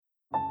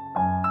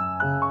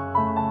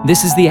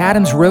This is the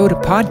Adams Road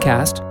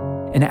podcast,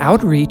 an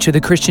outreach of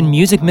the Christian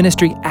music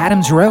ministry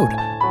Adams Road.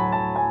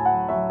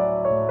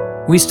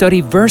 We study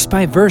verse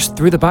by verse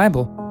through the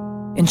Bible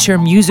and share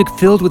music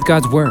filled with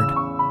God's Word.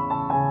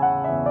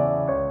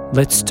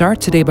 Let's start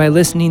today by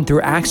listening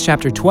through Acts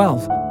chapter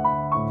 12,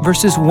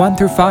 verses 1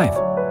 through 5.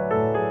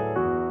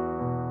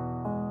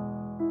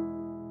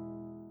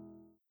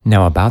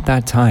 Now about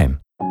that time,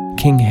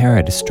 King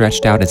Herod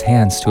stretched out his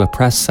hands to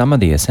oppress some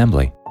of the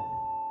assembly.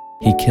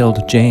 He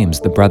killed James,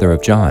 the brother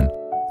of John,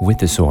 with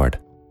the sword.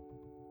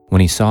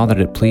 When he saw that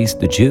it pleased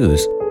the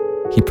Jews,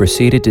 he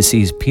proceeded to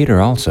seize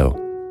Peter also.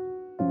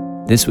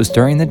 This was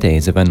during the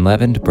days of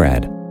unleavened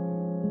bread.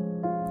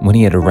 When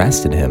he had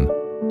arrested him,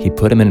 he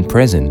put him in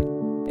prison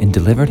and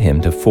delivered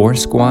him to 4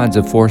 squads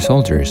of 4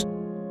 soldiers,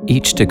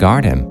 each to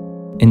guard him,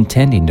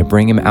 intending to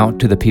bring him out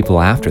to the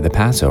people after the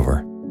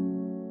Passover.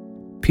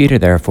 Peter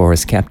therefore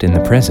was kept in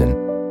the prison,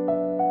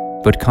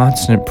 but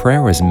constant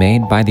prayer was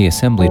made by the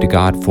assembly to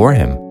God for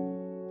him.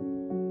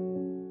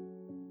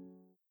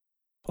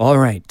 All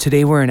right,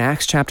 today we're in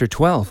Acts chapter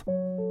 12.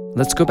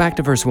 Let's go back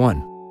to verse 1.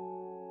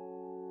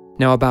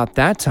 Now about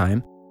that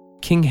time,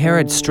 King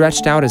Herod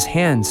stretched out his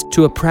hands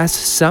to oppress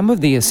some of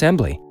the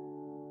assembly.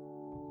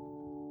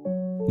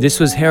 This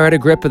was Herod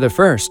Agrippa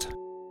I.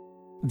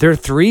 There are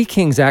 3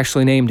 kings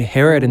actually named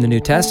Herod in the New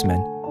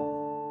Testament.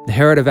 The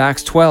Herod of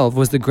Acts 12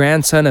 was the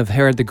grandson of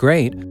Herod the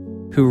Great,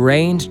 who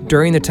reigned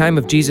during the time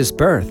of Jesus'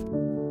 birth.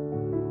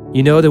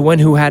 You know, the one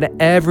who had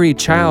every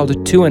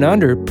child 2 and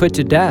under put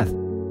to death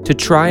to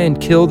try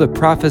and kill the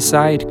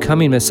prophesied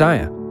coming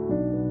Messiah.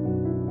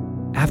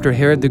 After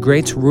Herod the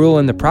Great's rule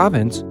in the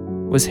province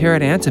was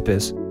Herod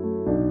Antipas,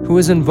 who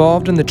was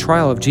involved in the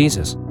trial of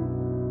Jesus.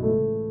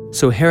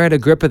 So Herod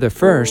Agrippa I,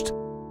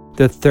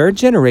 the 3rd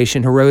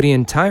generation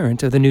Herodian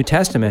tyrant of the New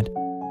Testament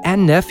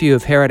and nephew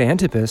of Herod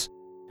Antipas,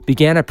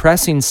 began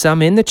oppressing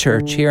some in the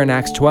church here in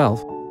Acts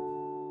 12.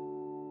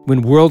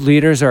 When world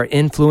leaders are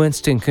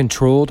influenced and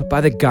controlled by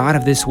the god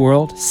of this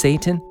world,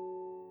 Satan,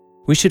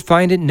 we should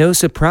find it no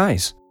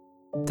surprise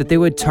that they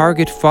would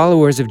target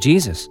followers of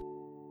Jesus.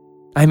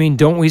 I mean,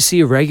 don't we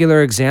see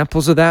regular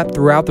examples of that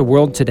throughout the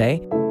world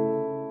today?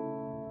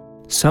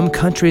 Some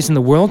countries in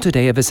the world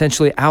today have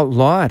essentially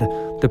outlawed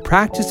the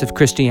practice of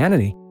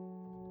Christianity.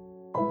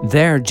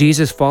 There,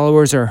 Jesus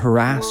followers are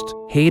harassed,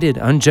 hated,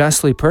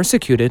 unjustly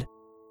persecuted,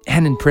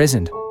 and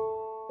imprisoned.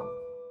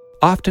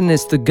 Often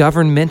it's the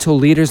governmental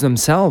leaders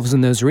themselves in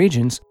those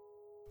regions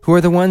who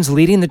are the ones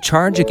leading the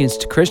charge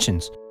against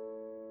Christians.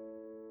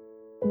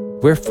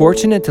 We're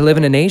fortunate to live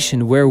in a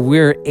nation where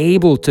we're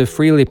able to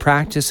freely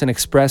practice and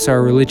express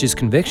our religious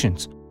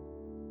convictions.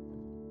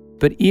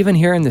 But even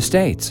here in the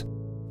States,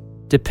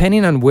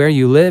 depending on where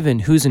you live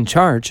and who's in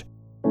charge,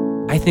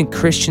 I think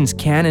Christians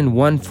can, in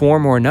one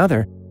form or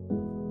another,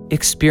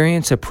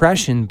 experience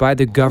oppression by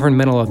the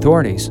governmental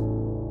authorities,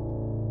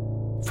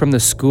 from the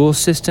school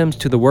systems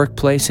to the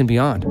workplace and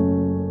beyond.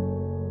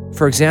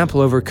 For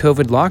example, over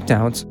COVID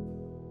lockdowns,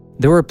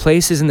 there were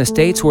places in the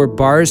States where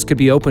bars could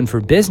be open for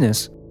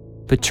business,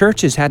 but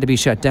churches had to be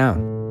shut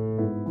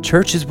down.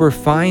 Churches were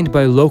fined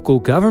by local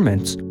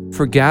governments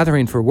for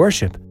gathering for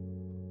worship.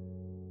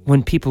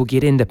 When people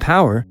get into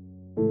power,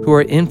 who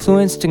are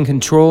influenced and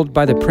controlled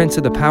by the prince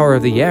of the power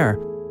of the air,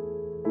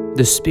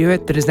 the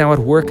spirit that is now at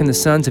work in the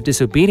sons of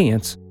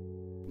disobedience,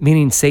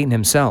 meaning Satan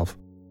himself,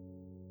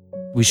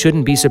 we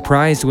shouldn't be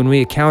surprised when we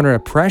encounter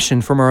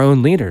oppression from our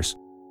own leaders.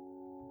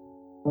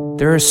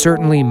 There are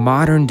certainly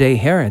modern-day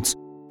Herods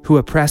who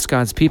oppress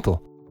God's people.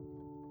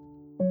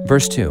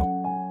 Verse 2.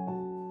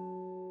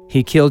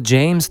 He killed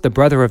James, the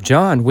brother of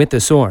John, with the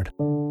sword.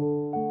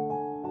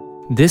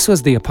 This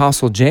was the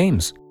Apostle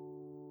James,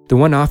 the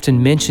one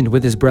often mentioned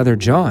with his brother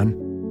John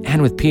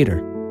and with Peter.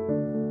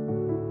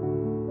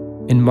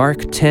 In Mark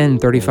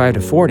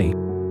 10:35-40,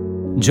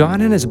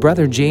 John and his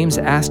brother James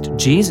asked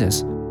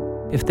Jesus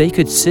if they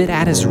could sit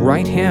at his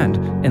right hand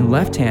and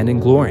left hand in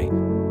glory.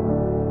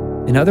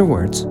 In other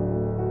words,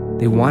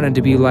 they wanted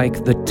to be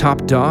like the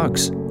top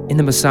dogs in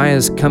the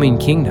Messiah's coming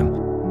kingdom.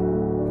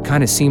 It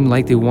kind of seemed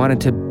like they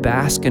wanted to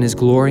bask in his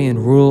glory and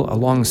rule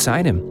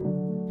alongside him,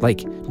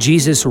 like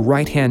Jesus'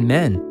 right-hand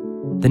men,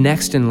 the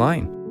next in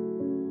line.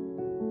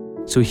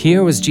 So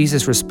here was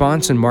Jesus'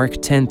 response in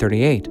Mark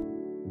 10:38.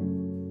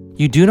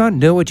 You do not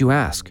know what you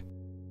ask.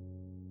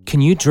 Can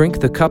you drink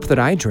the cup that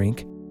I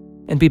drink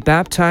and be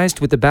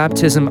baptized with the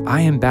baptism I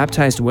am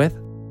baptized with?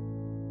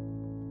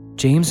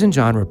 James and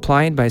John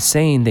replied by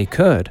saying they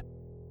could,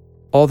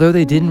 although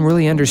they didn't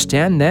really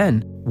understand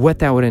then what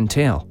that would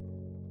entail.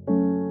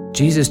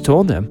 Jesus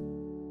told them,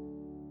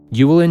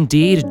 you will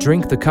indeed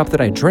drink the cup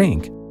that I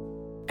drink,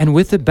 and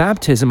with the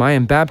baptism I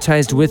am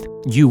baptized with,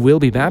 you will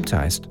be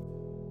baptized.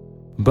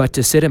 But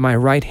to sit at my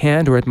right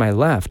hand or at my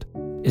left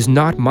is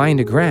not mine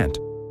to grant,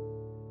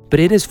 but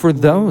it is for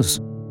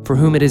those for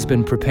whom it has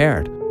been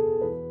prepared.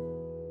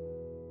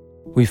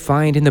 We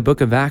find in the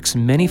book of Acts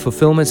many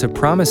fulfillments of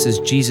promises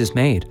Jesus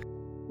made.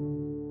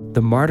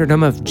 The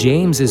martyrdom of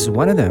James is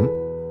one of them.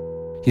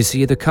 You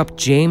see, the cup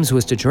James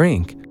was to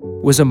drink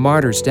was a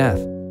martyr's death.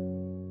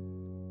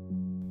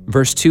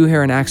 Verse 2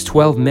 here in Acts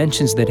 12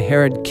 mentions that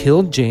Herod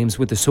killed James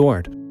with the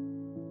sword.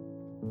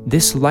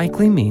 This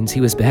likely means he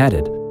was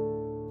beheaded.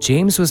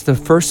 James was the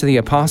first of the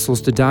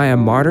apostles to die a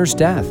martyr's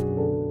death,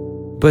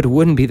 but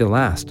wouldn't be the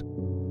last.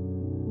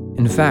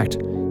 In fact,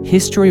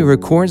 history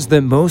records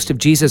that most of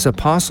Jesus'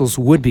 apostles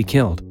would be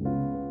killed.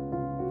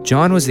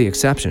 John was the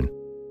exception,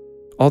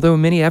 although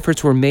many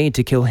efforts were made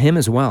to kill him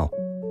as well.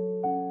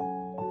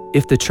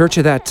 If the church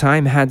of that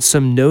time had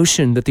some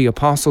notion that the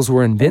apostles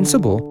were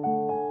invincible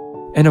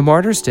and a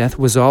martyr's death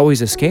was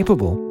always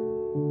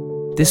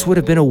escapable, this would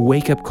have been a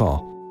wake-up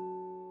call.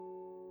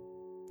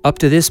 Up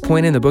to this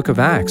point in the book of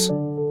Acts,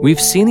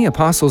 we've seen the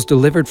apostles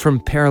delivered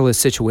from perilous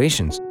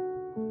situations.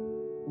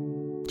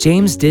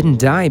 James didn't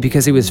die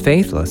because he was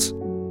faithless.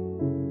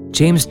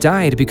 James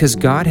died because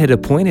God had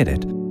appointed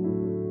it.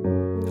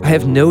 I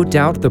have no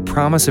doubt the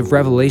promise of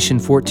Revelation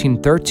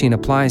 14:13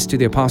 applies to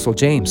the apostle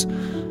James.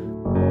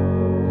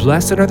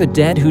 Blessed are the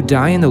dead who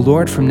die in the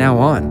Lord from now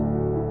on.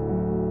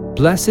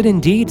 Blessed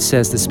indeed,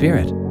 says the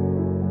Spirit,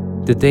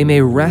 that they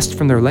may rest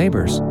from their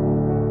labors,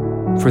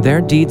 for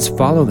their deeds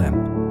follow them.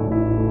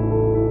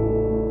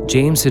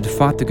 James had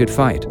fought the good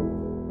fight,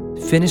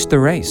 finished the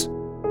race,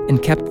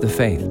 and kept the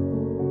faith.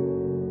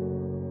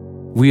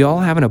 We all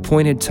have an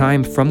appointed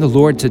time from the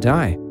Lord to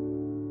die,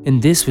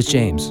 and this was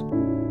James.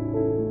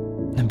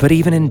 But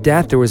even in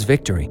death there was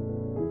victory.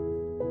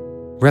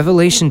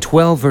 Revelation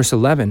 12 verse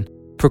 11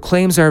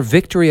 proclaims our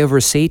victory over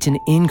Satan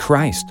in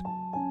Christ.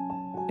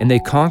 And they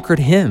conquered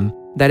him,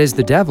 that is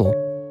the devil,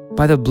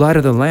 by the blood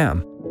of the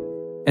Lamb,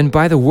 and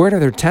by the word of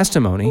their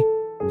testimony,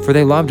 for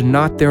they loved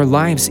not their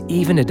lives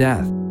even to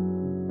death.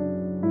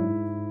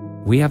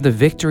 We have the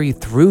victory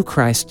through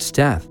Christ's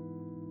death.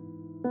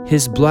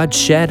 His blood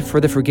shed for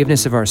the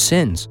forgiveness of our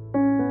sins.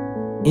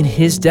 In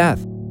his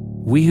death,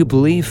 we who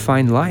believe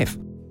find life.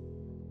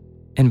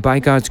 And by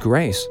God's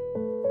grace,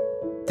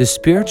 the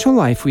spiritual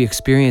life we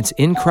experience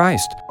in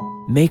Christ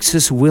makes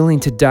us willing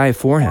to die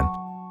for him.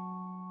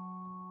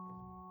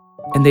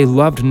 And they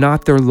loved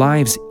not their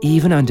lives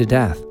even unto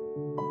death.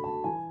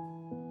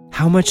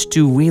 How much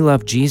do we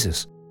love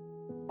Jesus?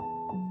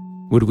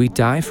 Would we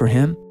die for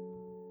him?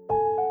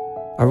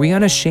 Are we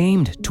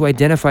unashamed to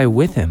identify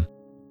with him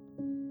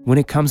when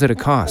it comes at a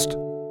cost?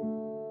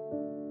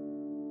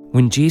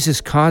 When Jesus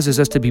causes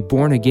us to be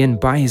born again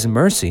by his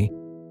mercy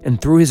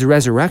and through his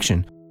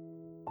resurrection,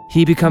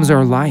 he becomes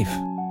our life,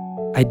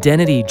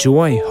 identity,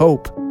 joy,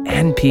 hope,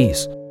 and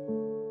peace.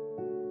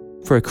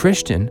 For a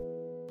Christian,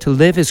 to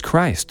live is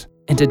Christ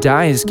and to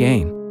die is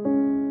gain.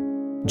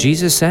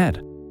 Jesus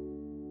said,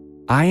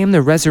 I am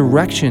the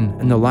resurrection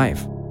and the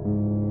life.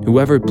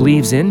 Whoever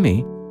believes in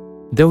me,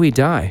 though he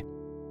die,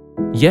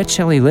 yet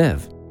shall he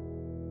live.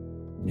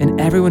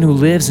 And everyone who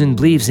lives and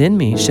believes in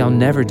me shall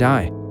never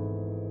die.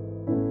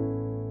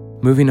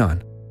 Moving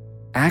on.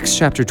 Acts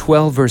chapter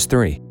 12, verse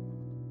 3.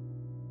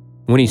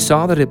 When he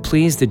saw that it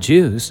pleased the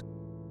Jews,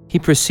 he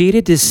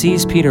proceeded to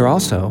seize Peter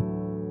also.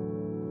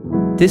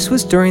 This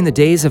was during the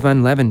days of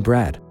unleavened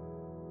bread.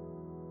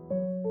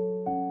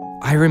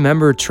 I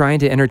remember trying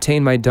to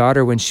entertain my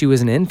daughter when she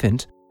was an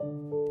infant.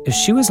 If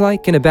she was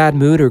in a bad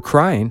mood or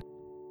crying,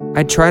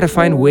 I'd try to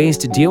find ways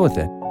to deal with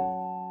it.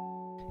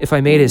 If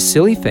I made a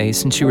silly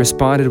face and she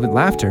responded with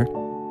laughter,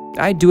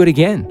 I'd do it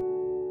again.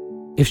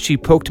 If she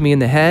poked me in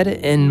the head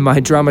and my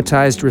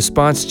dramatized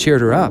response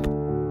cheered her up,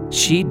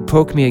 she'd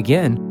poke me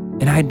again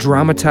and I'd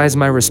dramatize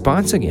my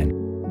response again.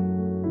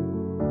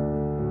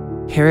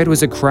 Herod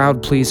was a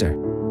crowd pleaser.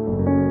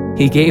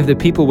 He gave the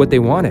people what they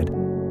wanted.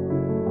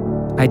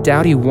 I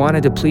doubt he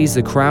wanted to please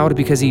the crowd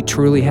because he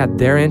truly had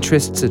their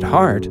interests at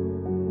heart.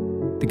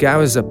 The guy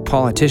was a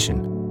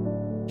politician.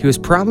 He was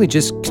probably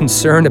just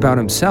concerned about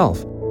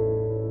himself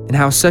and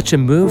how such a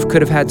move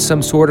could have had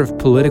some sort of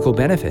political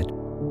benefit.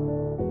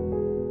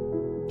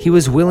 He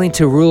was willing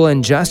to rule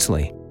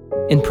unjustly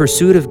in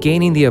pursuit of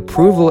gaining the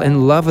approval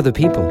and love of the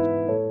people.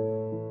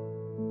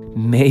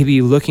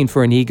 Maybe looking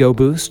for an ego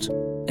boost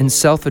and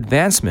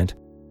self-advancement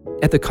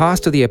at the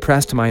cost of the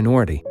oppressed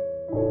minority.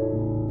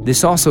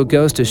 This also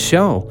goes to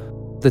show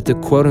that the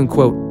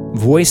quote-unquote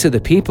voice of the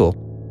people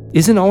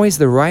isn't always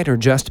the right or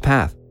just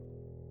path.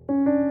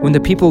 When the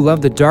people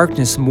love the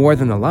darkness more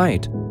than the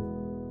light,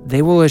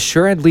 they will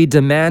assuredly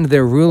demand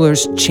their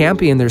rulers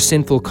champion their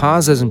sinful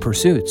causes and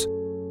pursuits.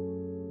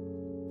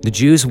 The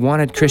Jews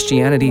wanted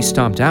Christianity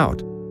stomped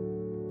out.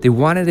 They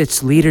wanted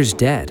its leaders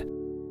dead.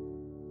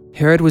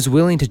 Herod was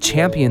willing to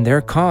champion their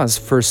cause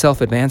for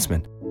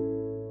self-advancement.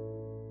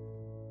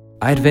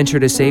 I'd venture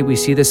to say we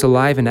see this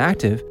alive and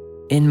active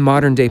in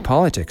modern-day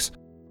politics.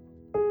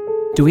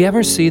 Do we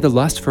ever see the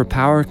lust for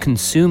power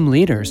consume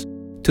leaders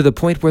to the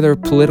point where their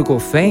political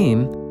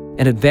fame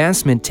and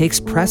advancement takes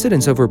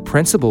precedence over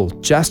principle,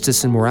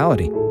 justice, and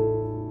morality?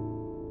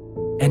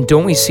 And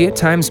don't we see at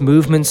times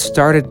movements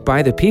started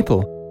by the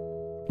people,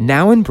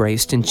 now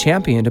embraced and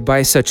championed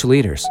by such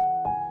leaders,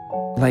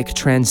 like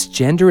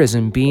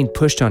transgenderism being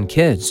pushed on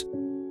kids,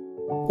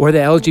 or the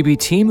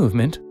LGBT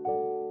movement?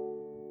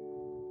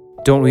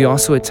 Don't we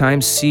also at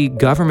times see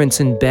governments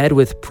in bed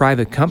with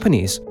private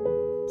companies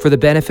for the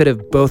benefit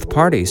of both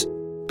parties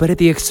but at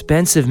the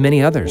expense of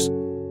many others.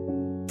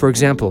 For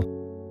example,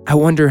 I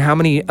wonder how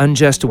many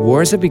unjust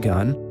wars have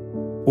begun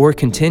or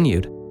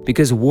continued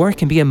because war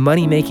can be a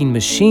money-making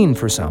machine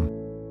for some.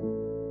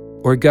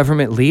 Or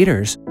government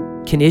leaders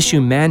can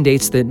issue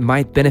mandates that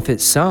might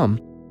benefit some,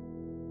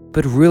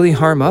 but really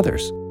harm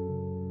others.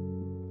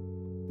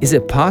 Is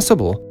it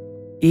possible,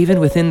 even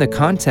within the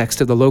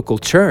context of the local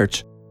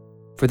church,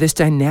 for this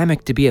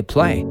dynamic to be at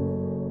play?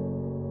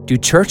 Do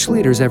church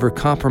leaders ever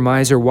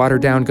compromise or water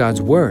down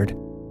God's word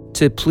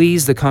to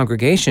please the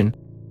congregation,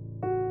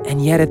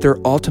 and yet at their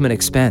ultimate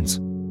expense?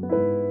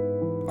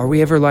 Are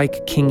we ever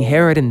like King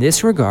Herod in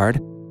this regard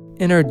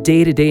in our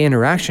day-to-day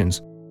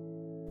interactions,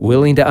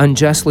 willing to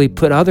unjustly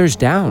put others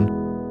down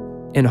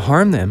and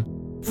harm them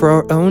for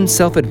our own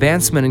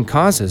self-advancement and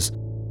causes,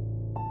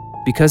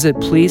 because it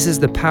pleases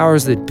the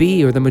powers that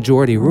be or the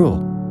majority rule?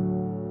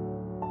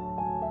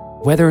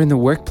 Whether in the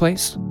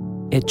workplace,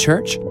 at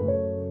church,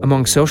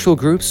 among social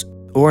groups,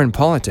 or in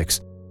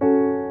politics.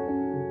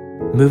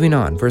 Moving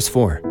on, verse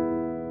 4.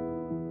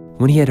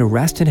 When he had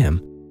arrested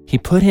him, he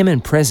put him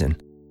in prison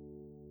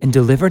and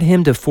delivered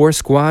him to 4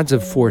 squads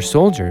of 4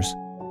 soldiers,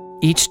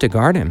 each to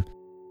guard him,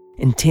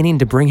 intending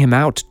to bring him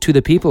out to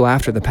the people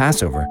after the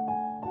Passover.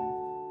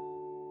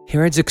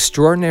 Herod's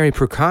extraordinary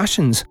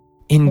precautions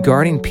in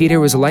guarding Peter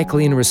was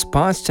likely in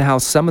response to how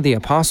some of the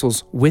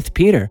apostles with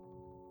Peter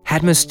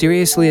had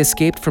mysteriously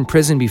escaped from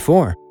prison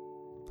before,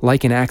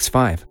 like in Acts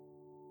 5.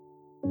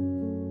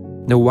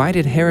 Now, why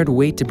did Herod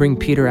wait to bring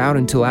Peter out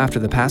until after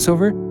the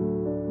Passover?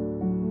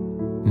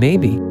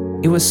 Maybe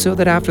it was so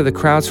that after the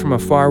crowds from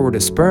afar were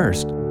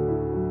dispersed,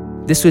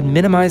 this would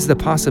minimize the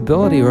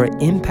possibility or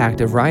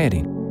impact of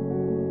rioting.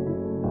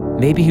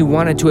 Maybe he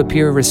wanted to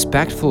appear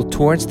respectful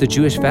towards the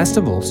Jewish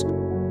festivals,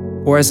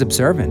 or as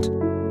observant.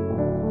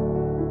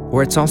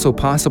 Or it's also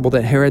possible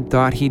that Herod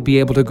thought he'd be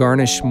able to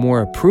garnish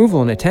more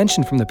approval and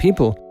attention from the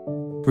people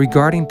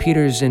regarding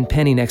Peter's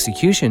impending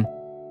execution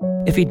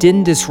if he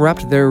didn't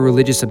disrupt their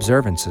religious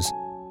observances.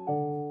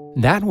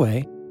 That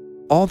way,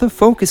 all the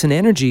focus and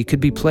energy could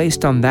be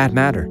placed on that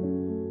matter.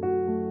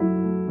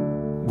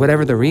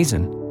 Whatever the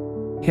reason,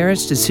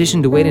 Herod's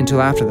decision to wait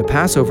until after the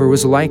Passover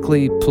was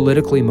likely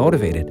politically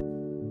motivated.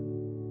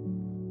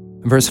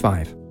 Verse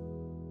 5.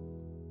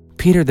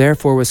 Peter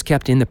therefore was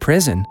kept in the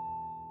prison,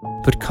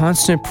 but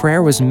constant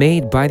prayer was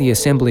made by the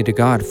assembly to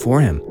God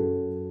for him.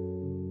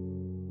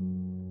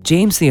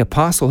 James the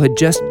Apostle had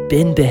just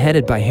been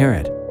beheaded by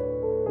Herod.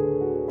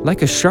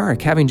 Like a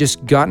shark having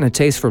just gotten a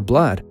taste for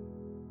blood,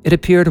 it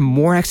appeared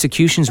more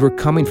executions were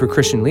coming for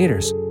Christian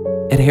leaders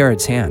at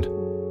Herod's hand.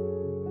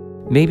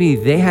 Maybe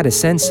they had a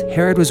sense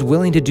Herod was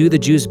willing to do the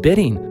Jews'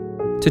 bidding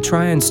to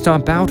try and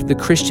stomp out the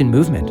Christian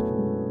movement.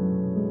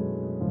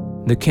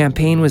 The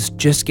campaign was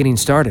just getting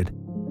started.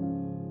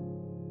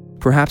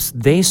 Perhaps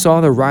they saw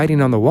the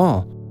writing on the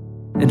wall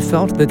and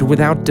felt that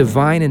without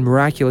divine and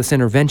miraculous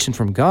intervention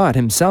from God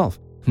himself,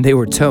 they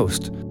were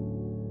toast.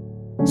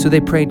 So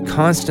they prayed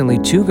constantly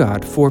to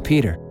God for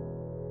Peter.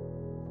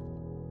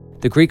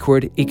 The Greek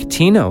word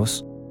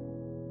iktinos,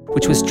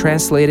 which was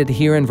translated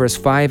here in verse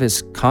 5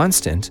 as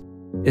constant,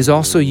 is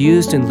also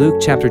used in Luke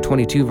chapter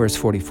 22, verse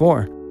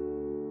 44,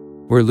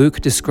 where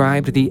Luke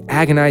described the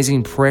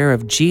agonizing prayer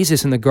of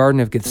Jesus in the Garden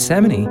of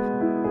Gethsemane.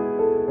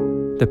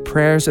 The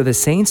prayers of the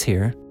saints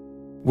here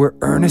were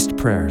earnest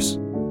prayers,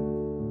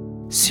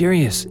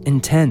 serious,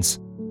 intense,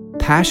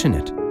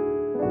 passionate,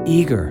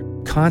 eager,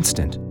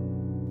 constant,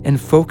 and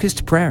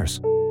focused prayers.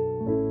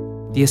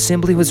 The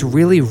assembly was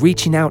really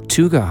reaching out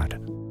to God.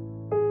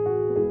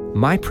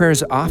 My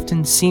prayers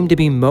often seem to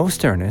be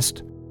most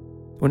earnest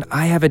when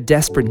I have a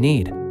desperate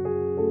need.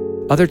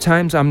 Other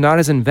times I'm not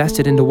as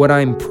invested into what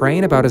I'm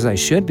praying about as I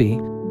should be,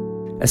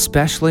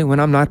 especially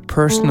when I'm not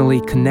personally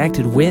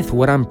connected with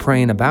what I'm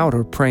praying about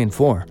or praying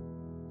for.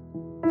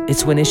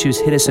 It's when issues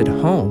hit us at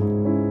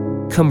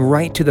home, come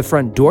right to the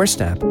front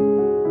doorstep,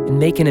 and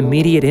make an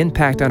immediate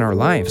impact on our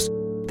lives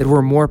that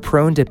we're more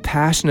prone to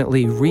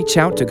passionately reach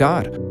out to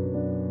God.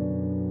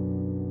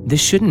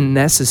 This shouldn't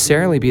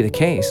necessarily be the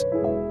case,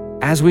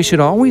 as we should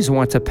always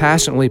want to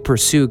passionately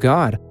pursue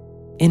God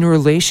in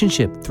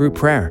relationship through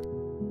prayer.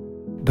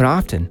 But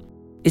often,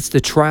 it's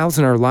the trials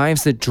in our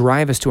lives that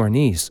drive us to our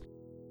knees.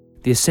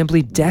 The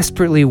assembly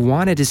desperately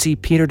wanted to see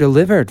Peter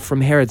delivered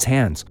from Herod's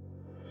hands.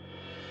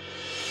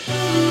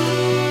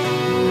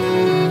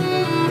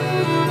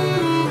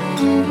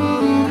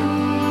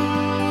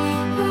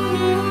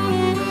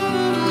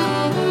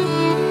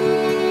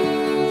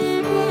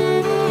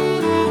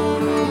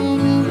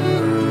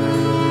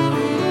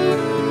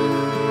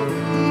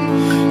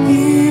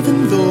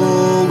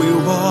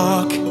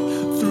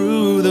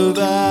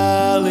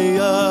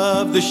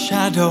 The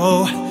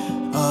shadow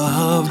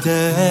of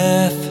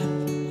death,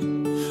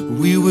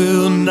 we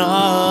will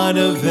not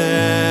avenge.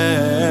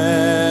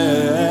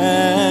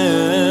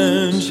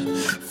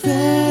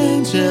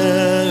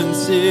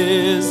 Vengeance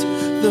is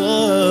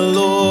the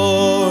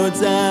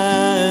Lord's,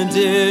 and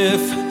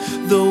if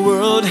the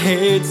world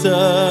hates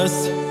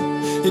us,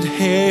 it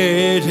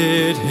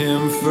hated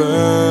him first.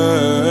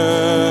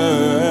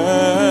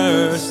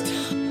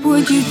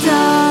 Would you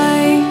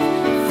die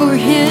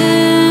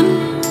him,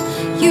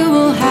 you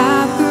will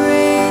have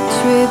great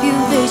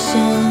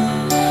tribulation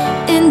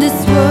in this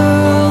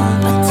world,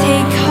 but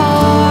take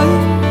heart,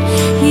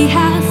 he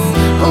has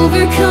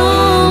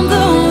overcome the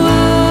world.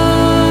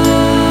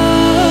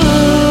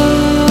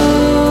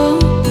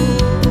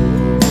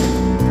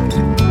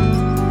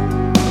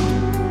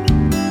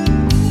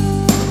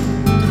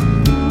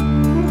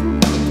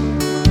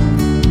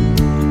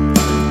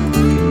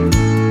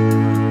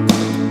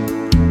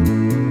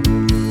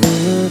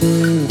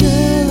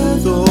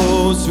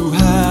 Those who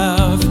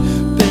have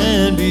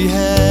been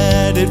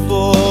beheaded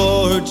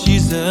for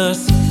Jesus,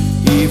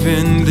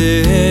 even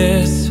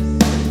this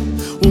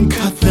won't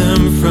cut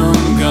them from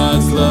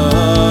God's love.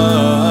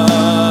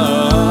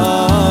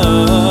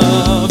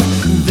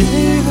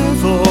 They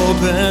have all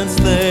been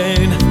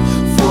slain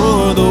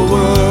for the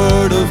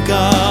word of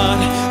God,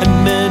 and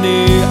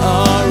many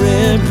are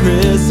in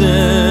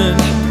prison.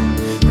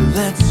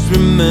 Let's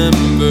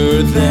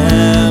remember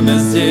them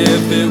as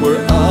if it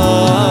were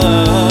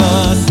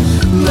us.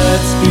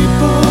 Let's be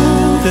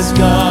bold as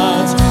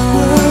God's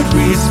word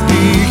we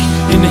speak.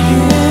 In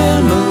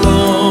him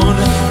alone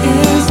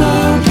is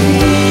our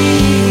peace.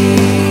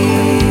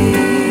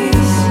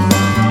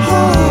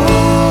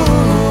 Oh.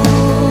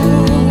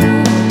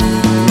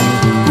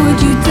 Would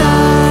you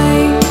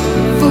die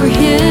for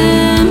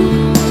him?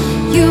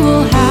 You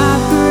will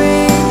have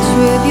great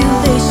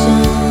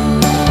tribulation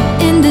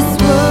in this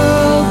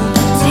world.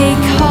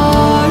 Take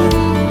heart,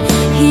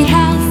 he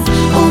has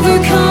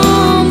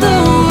overcome the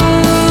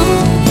world.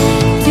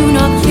 Do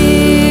not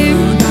fear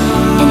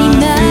any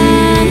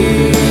man.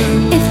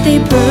 If they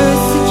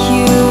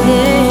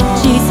persecuted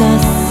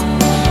Jesus,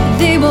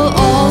 they will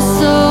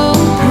also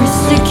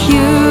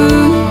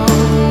persecute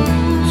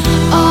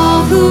all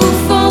who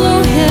follow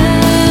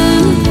him.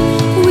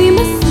 We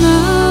must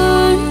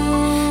learn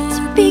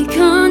to be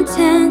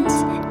content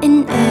in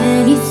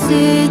any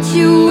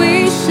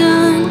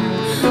situation.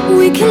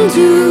 We can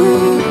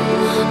do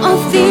all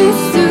things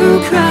through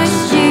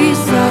Christ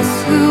Jesus,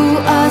 who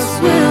us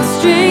will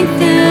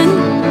strengthen.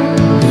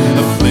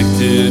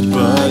 Afflicted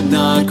but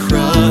not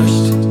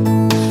crushed,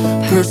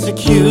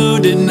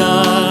 persecuted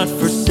not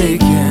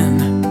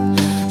forsaken,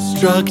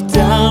 struck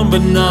down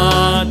but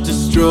not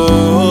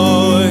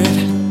destroyed.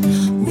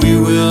 We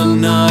will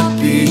not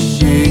be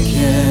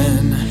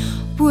shaken.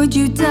 Would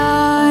you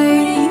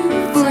die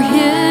for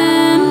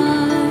him?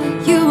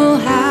 You will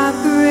have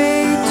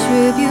great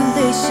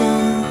tribulation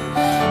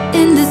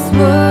in this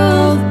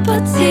world,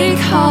 but take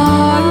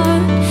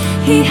heart,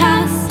 he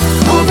has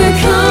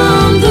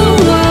overcome the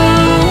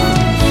world.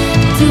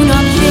 Do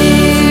not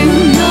fear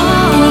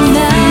any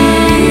man.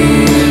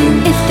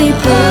 If they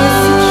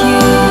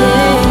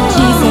persecuted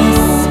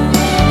Jesus,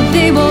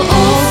 they will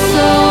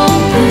also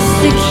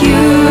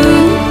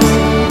persecute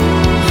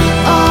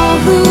all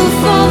who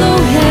follow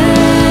him.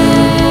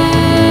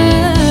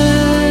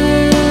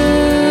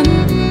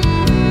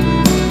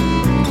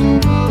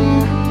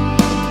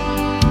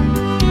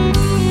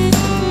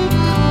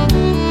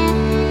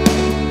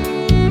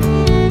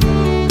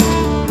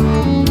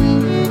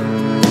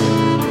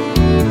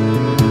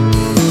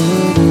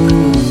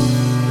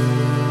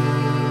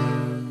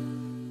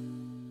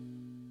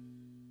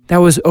 That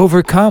was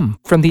Overcome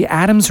from the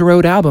Adams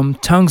Road album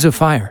Tongues of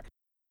Fire.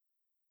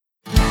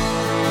 The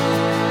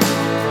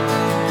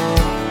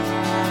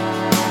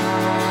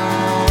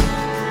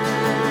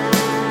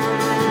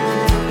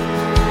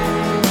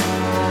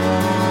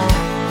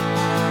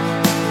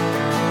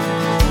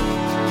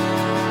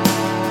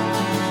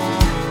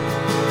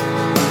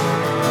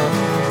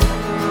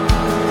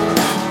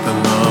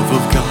love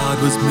of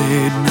God was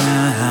made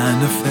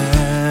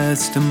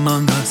manifest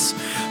among us,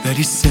 that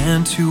he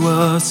sent to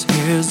us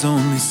his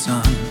only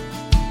Son,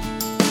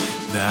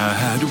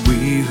 that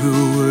we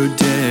who were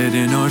dead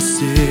in our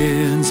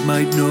sins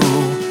might know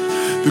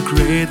the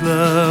great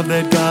love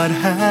that God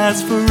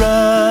has for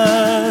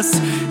us.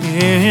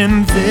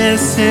 In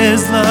this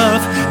is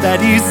love, that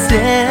he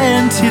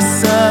sent his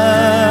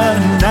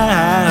Son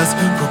as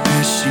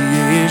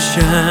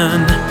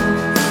propitiation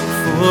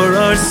for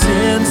our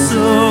sins,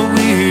 so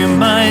we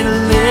might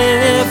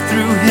live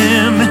through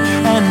him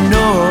and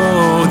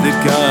know that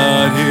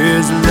God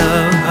is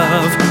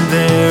love.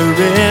 There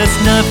is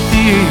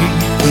nothing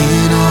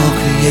in all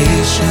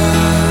creation,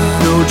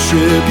 no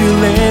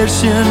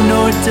tribulation,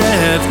 no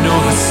death, no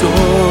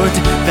sword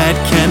that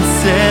can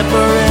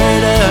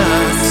separate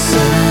us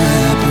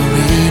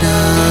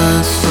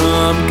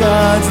from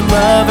God's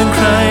love in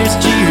Christ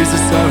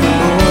Jesus our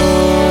Lord.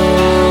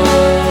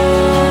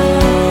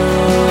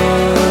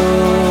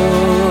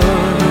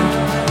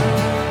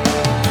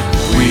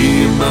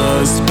 We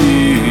must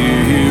be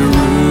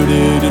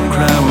rooted and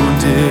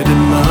grounded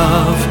in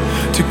love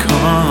to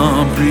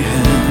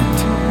comprehend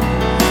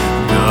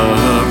the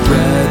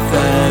breadth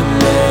and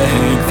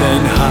length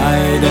and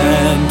height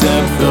and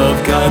depth of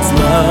God's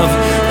love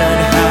that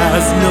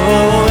has no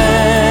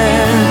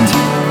end.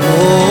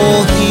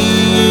 Oh, he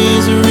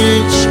is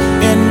rich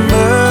in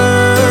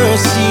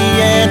mercy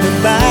and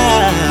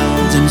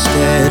abounds in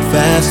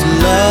steadfast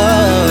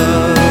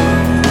love.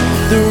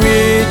 The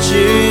riches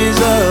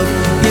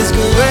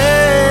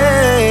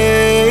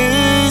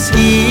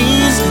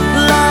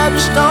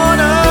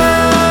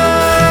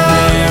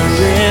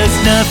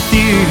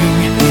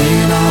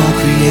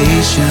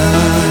creation,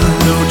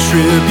 no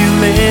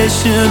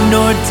tribulation,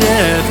 nor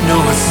death,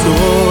 nor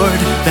sword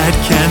that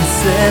can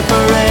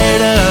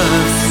separate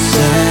us.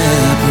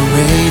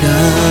 Separate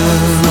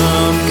us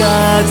from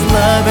God's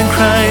love in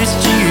Christ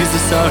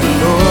Jesus our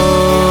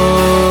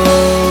Lord.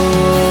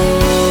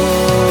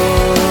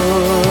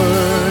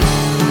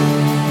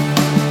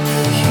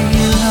 He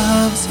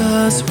loves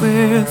us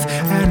with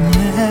an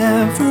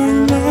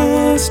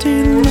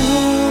everlasting love.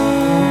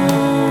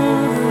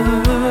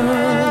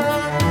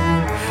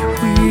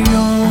 We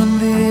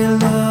only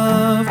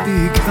love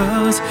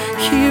because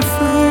He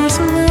first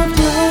loved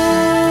us.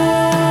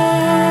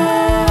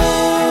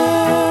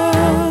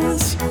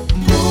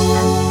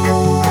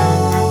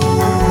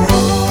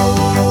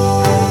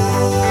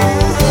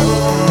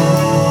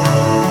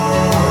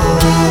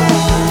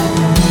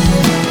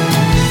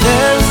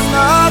 There's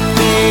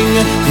nothing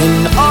in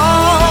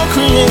all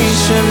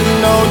creation,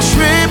 no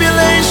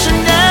tribulation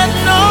and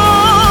no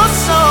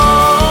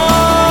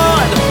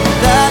sword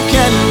that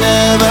can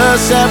never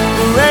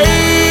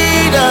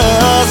separate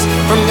us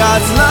from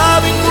God's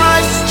love in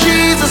Christ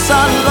Jesus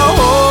our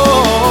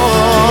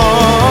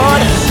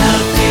Lord. There's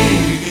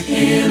nothing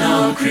in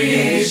all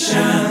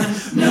creation,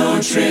 no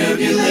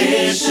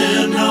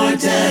tribulation, no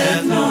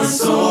death, no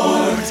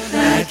sword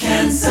that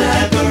can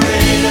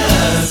separate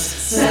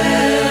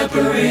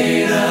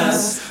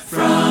us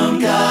from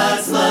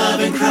God's love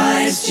in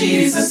Christ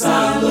Jesus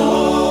our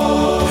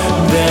Lord.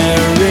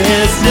 There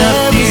is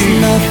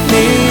nothing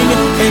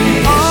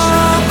in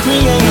all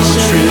creation, no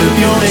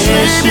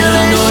tribulation,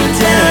 no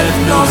death,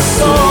 no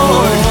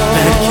sword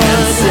that can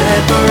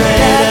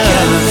separate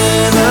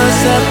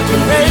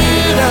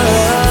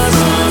us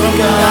from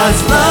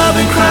God's love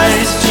in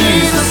Christ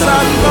Jesus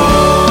our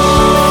Lord.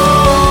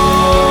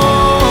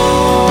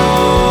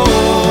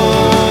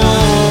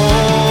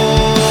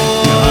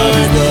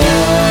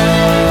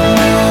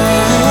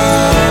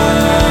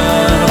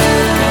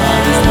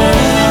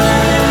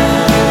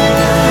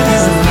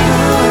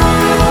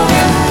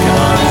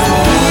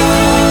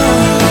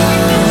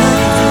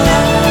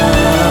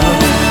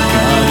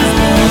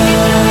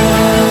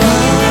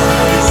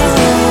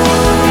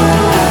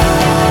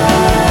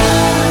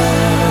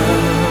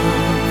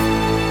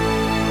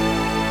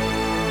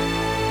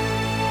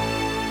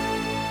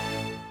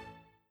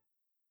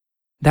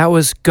 That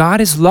was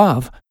God is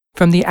Love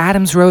from the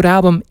Adams Road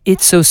album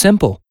It's So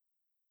Simple.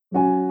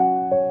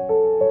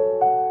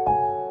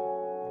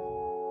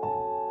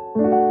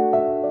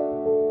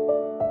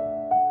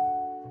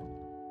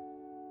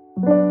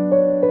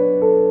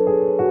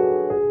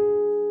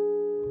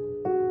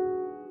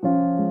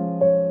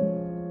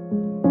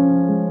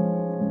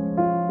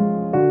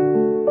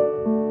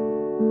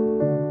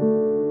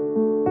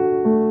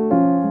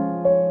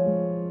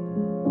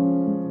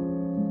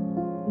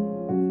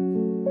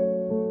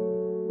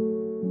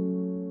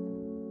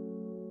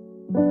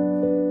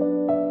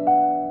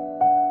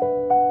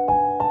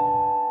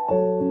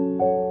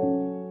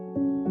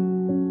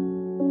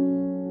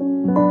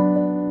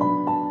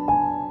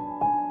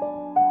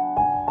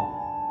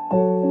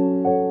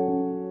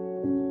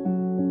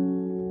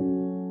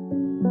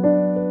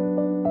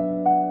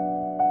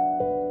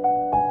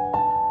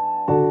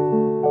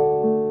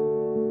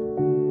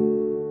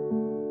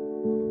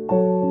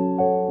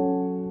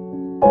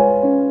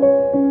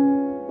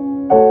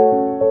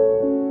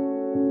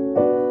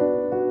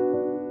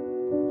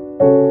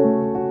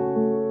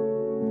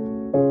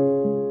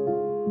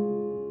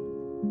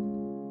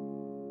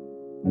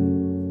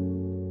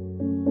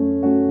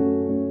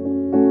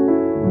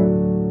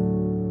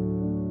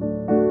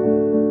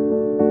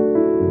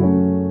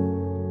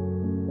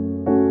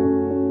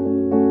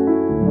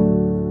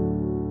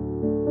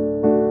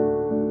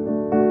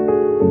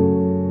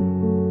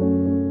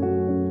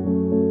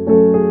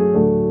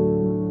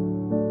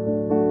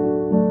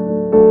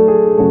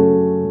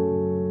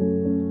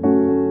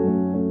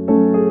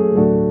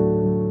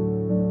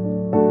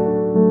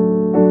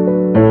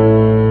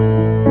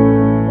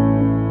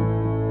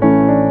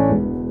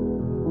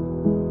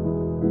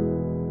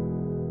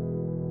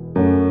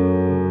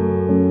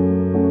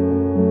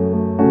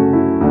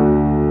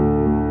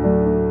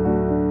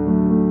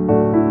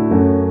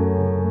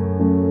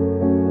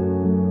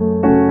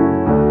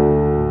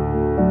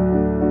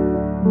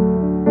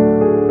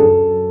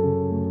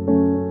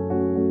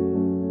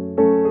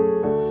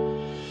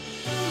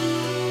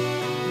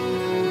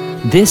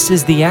 This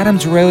is the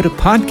Adams Road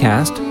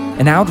podcast,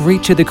 an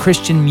outreach of the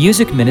Christian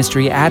music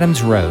ministry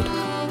Adams Road.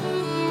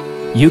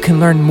 You can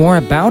learn more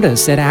about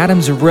us at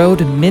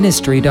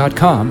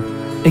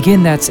adamsroadministry.com.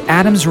 Again, that's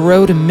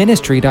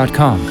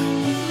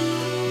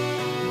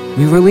adamsroadministry.com.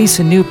 We release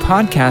a new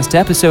podcast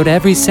episode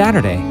every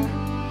Saturday.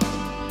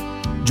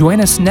 Join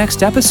us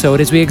next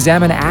episode as we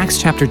examine Acts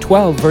chapter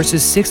 12,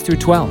 verses 6 through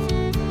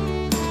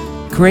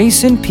 12.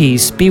 Grace and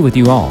peace be with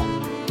you all.